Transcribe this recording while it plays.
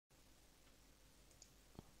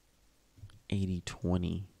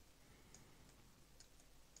80-20.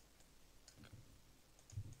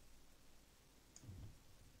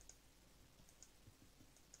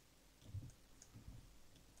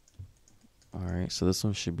 All right, so this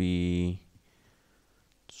one should be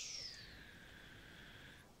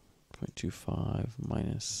 0.25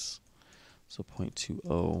 minus, so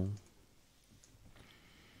 0.20.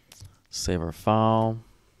 Save our file.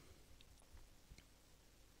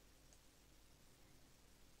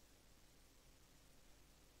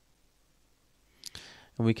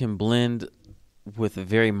 And we can blend with a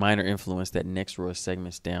very minor influence that next row of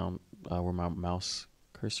segments down where my mouse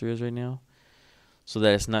cursor is right now, so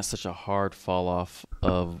that it's not such a hard fall off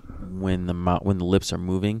of when the lips are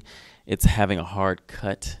moving. It's having a hard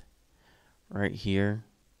cut right here,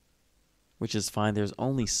 which is fine. There's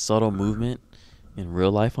only subtle movement in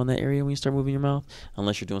real life on that area when you start moving your mouth,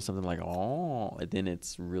 unless you're doing something like, oh, and then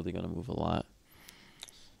it's really going to move a lot.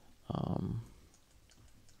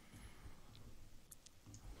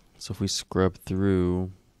 So if we scrub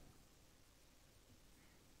through,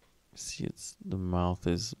 see, the mouth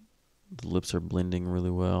is, the lips are blending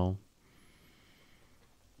really well.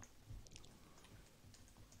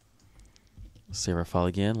 Save our file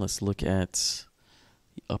again. Let's look at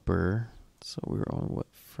the upper. So we were on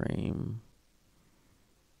what frame?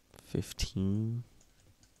 15.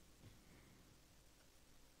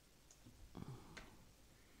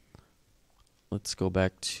 Let's go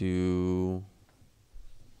back to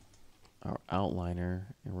our outliner,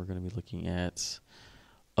 and we're going to be looking at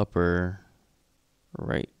upper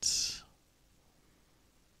right.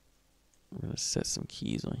 We're going to set some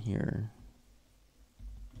keys on here.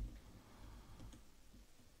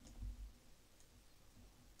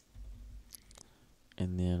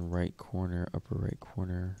 And then right corner, upper right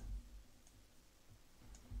corner.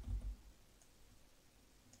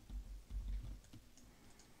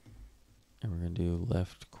 And we're going to do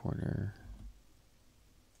left corner.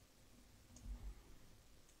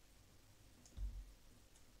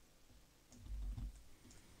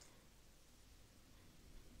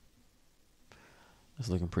 It's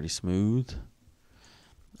looking pretty smooth.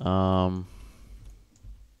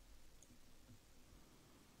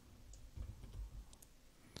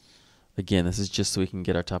 Again, this is just so we can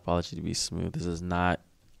get our topology to be smooth. This is not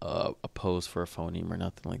a pose for a phoneme or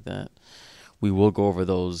nothing like that. We will go over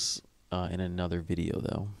those in another video,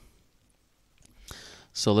 though.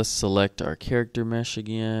 So let's select our character mesh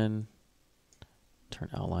again. Turn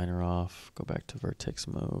outliner off. Go back to vertex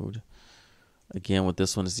mode. Again, with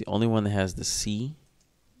this one, it's the only one that has the C.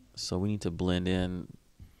 So we need to blend in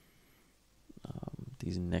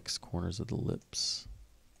these next corners of the lips.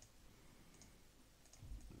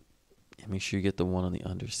 And make sure you get the one on the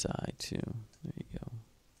underside too. There you go.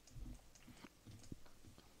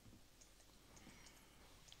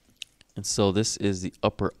 And so this is the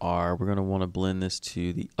upper R. We're going to want to blend this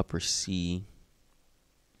to the upper C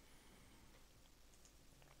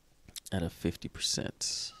at a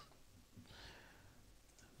 50%.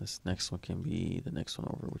 This next one can be the next one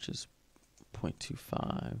over, which is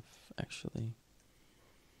 0.25 actually.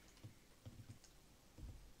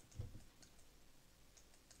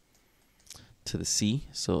 To the C,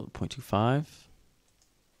 so 0.25.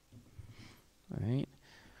 All right.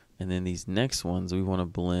 And then these next ones we want to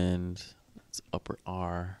blend, it's upper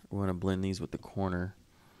R. We want to blend these with the corner.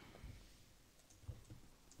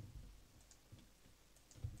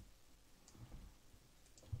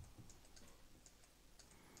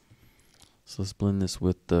 So let's blend this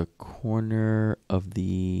with the corner of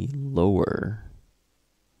the lower.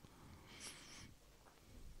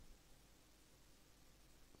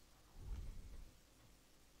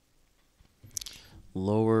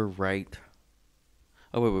 Lower right.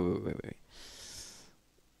 Oh, wait.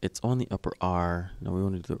 It's on the upper R. Now we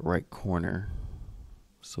want to do the right corner.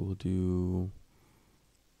 So we'll do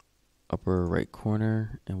upper right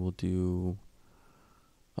corner, and we'll do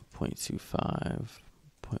a 0.25,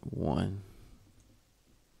 0.1.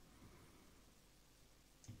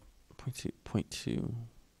 0.2.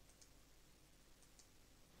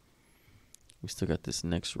 We still got this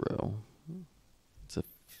next row.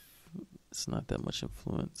 It's not that much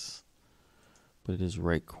influence, but it is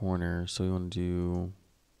right corner. So we want to do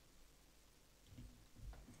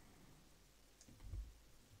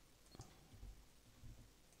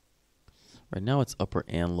right now it's upper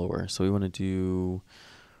and lower. So we want to do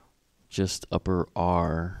just upper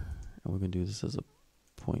R, and we're going to do this as a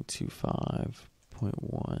 0.25,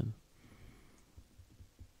 0.1.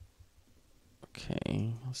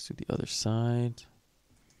 Okay, let's do the other side.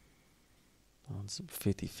 On some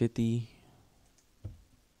 50-50.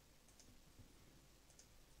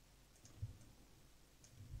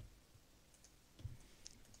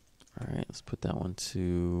 Let's put that one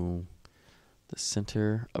to the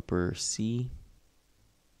center, upper C.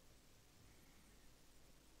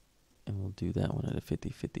 And we'll do that one at a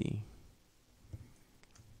 50-50.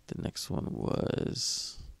 The next one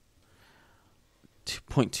was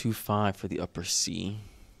 2.25 for the upper C.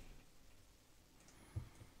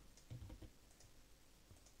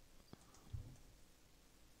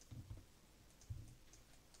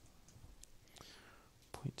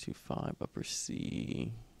 .25 upper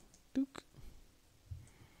C. Dook.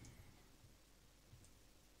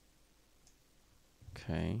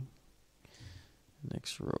 Okay.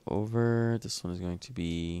 Next row over. This one is going to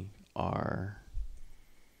be R.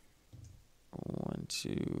 1, 2,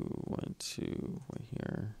 1, 2, right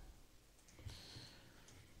here.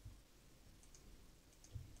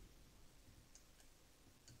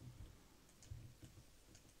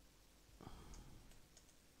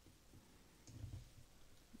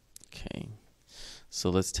 Okay. So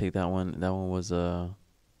let's take that one. That one was a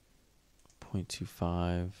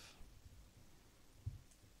 0.25.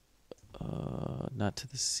 Not to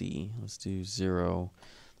the C. Let's do 0.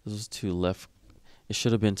 This was to left. It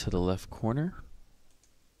should have been to the left corner.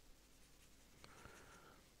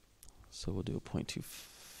 So we'll do a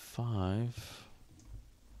 0.25.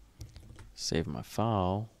 Save my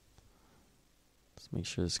file. Let's make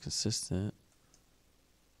sure it's consistent.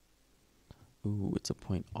 Ooh, it's a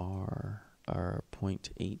point R, or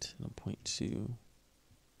 0.8 and a 0.2.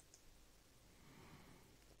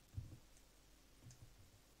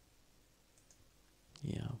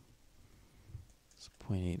 Yeah. It's a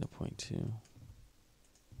 0.8 and a 0.2.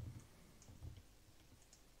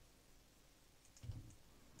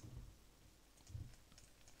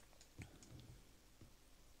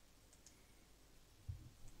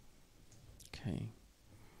 Okay.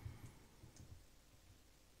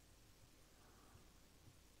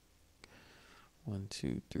 One,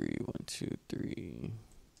 two, three, 1, 2, 3.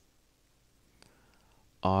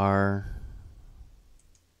 R,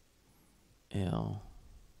 L.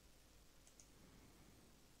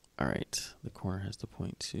 All right. The corner has the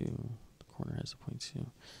 0.2. The corner has the 0.2.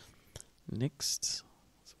 Next,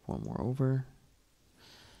 let's one more over.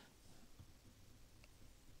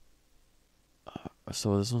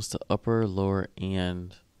 So this one's the upper, lower,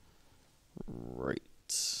 and right.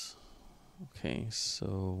 Okay,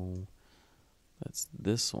 so that's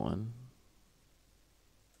this one.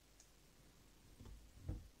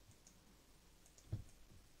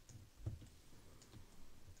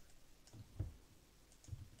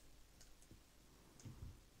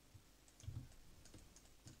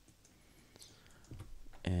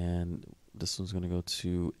 And this one's going to go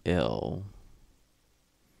to L.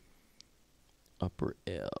 Upper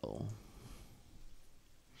L.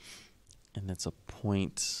 And that's a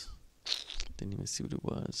point. Didn't even see what it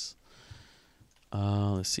was.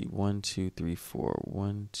 Let's see. 1, 2, 3, 4.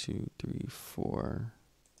 1, 2, 3, 4.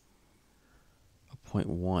 A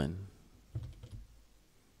 0.1.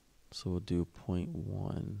 So we'll do 0.1.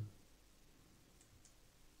 All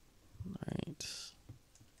right.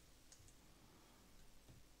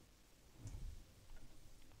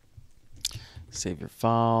 Save your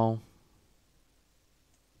file.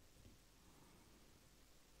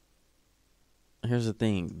 Here's the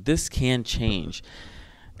thing. This can change.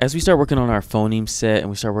 As we start working on our phoneme set and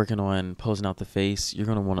we start working on posing out the face, you're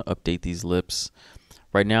going to want to update these lips.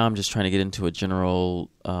 Right now, I'm just trying to get into a general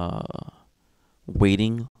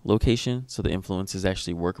weighting location so the influences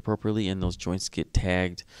actually work appropriately and those joints get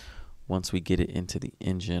tagged once we get it into the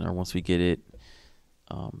engine, or once we get it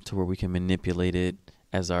to where we can manipulate it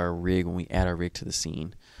as our rig when we add our rig to the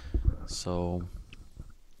scene. So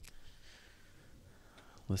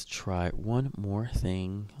let's try one more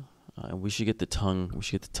thing. We should get the tongue. We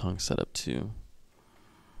should get the tongue set up too.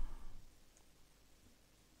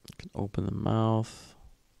 You can open the mouth.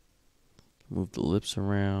 Move the lips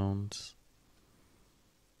around.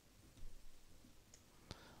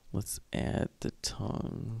 Let's add the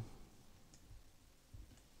tongue.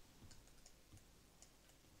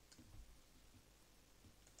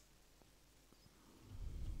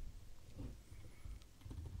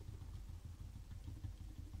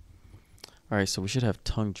 All right, so we should have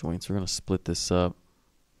tongue joints. We're going to split this up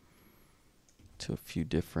to a few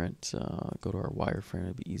different, go to our wireframe.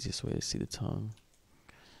 It'd be the easiest way to see the tongue.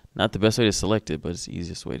 Not the best way to select it, but it's the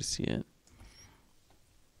easiest way to see it.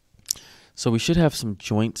 So we should have some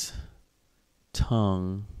joint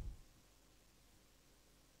tongue.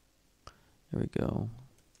 There we go.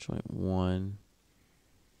 Joint 1.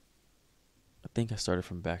 I think I started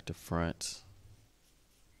from back to front.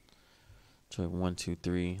 Joint 1, 2,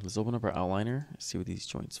 3. Let's open up our outliner and see where these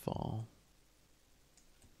joints fall.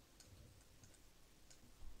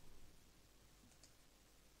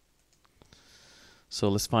 So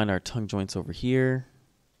let's find our tongue joints over here.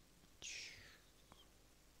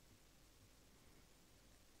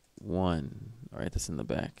 1. All right, that's in the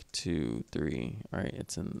back. 2, 3. All right,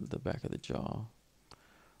 it's in the back of the jaw.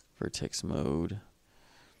 Vertex mode.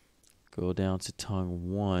 Go down to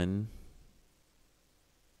tongue 1.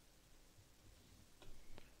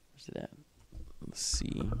 Where's it at? Let's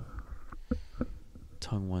see.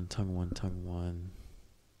 Tongue 1, tongue 1, tongue 1.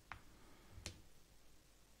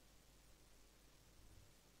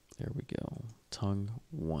 There we go. Tongue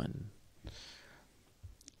 1.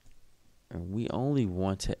 And we only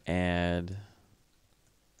want to add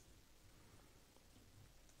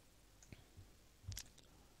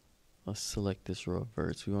let's select this row of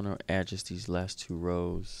verts. We want to add just these last 2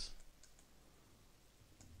 rows.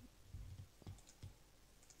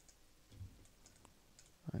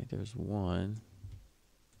 All right, there's 1.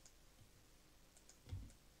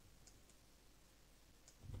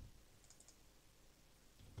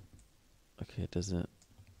 Okay, it doesn't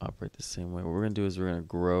operate the same way. What we're going to do is we're going to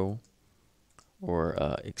grow or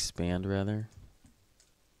expand rather.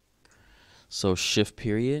 So shift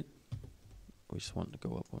period. We just want to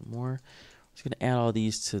go up 1 more. I'm just going to add all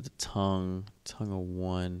these to the tongue of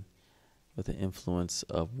 1 with an influence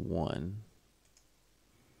of 1.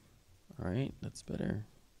 All right, that's better.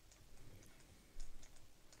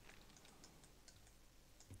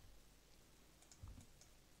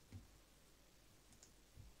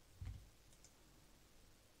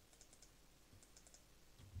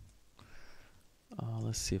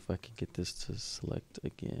 Let's see if I can get this to select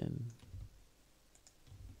again.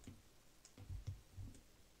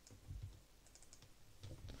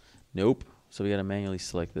 Nope. So we got to manually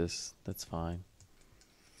select this. That's fine.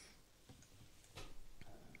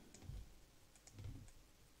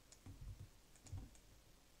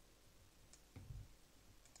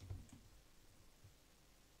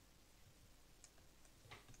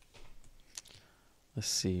 Let's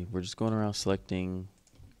see. We're just going around selecting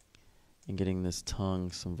and getting this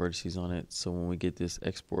tongue some vertices on it. So when we get this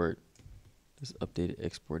export, this updated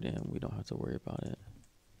export in, we don't have to worry about it.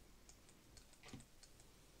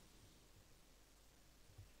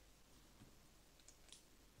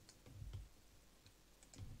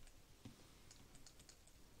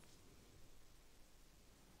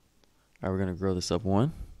 All right, we're going to grow this up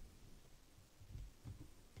 1.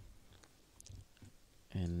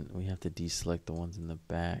 And we have to deselect the ones in the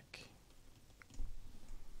back.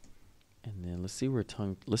 And then let's see where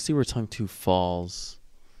tongue 2 falls.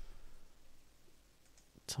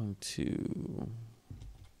 Tongue 2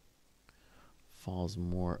 falls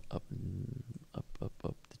more up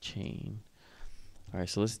the chain. All right,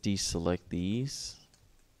 so let's deselect these.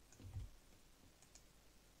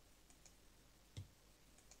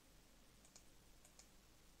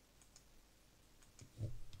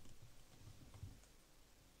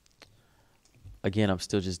 Again, I'm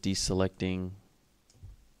still just deselecting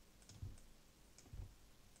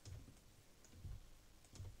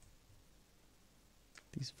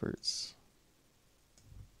these verts.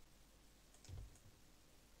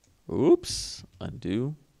 Oops,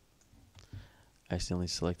 undo. I accidentally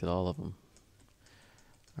selected all of them.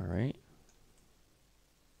 All right.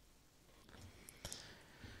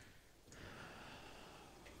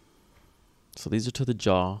 So these are to the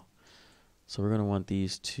jaw. So we're going to want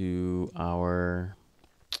these to our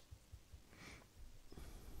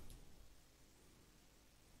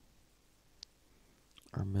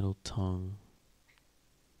middle tongue.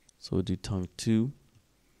 So we'll do tongue 2.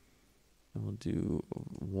 And we'll do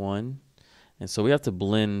 1. And so we have to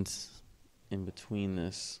blend in between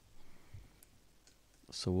this.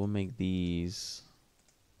 So we'll make these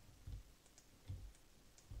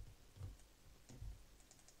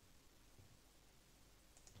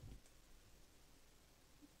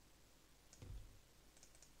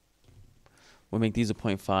a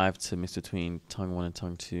 0.5 to mix between tongue 1 and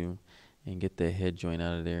tongue 2 and get the head joint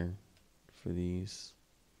out of there for these.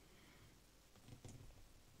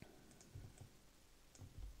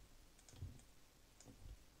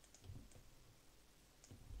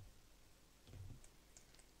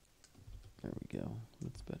 There we go.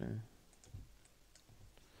 That's better.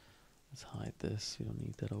 Let's hide this. We don't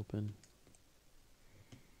need that open.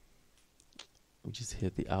 We just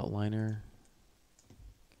hit the outliner.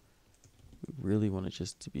 We really want it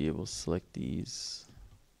just to be able to select these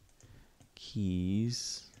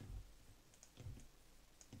keys.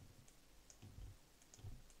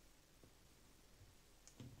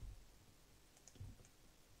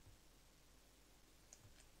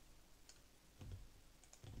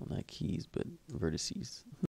 Well, not keys, but vertices.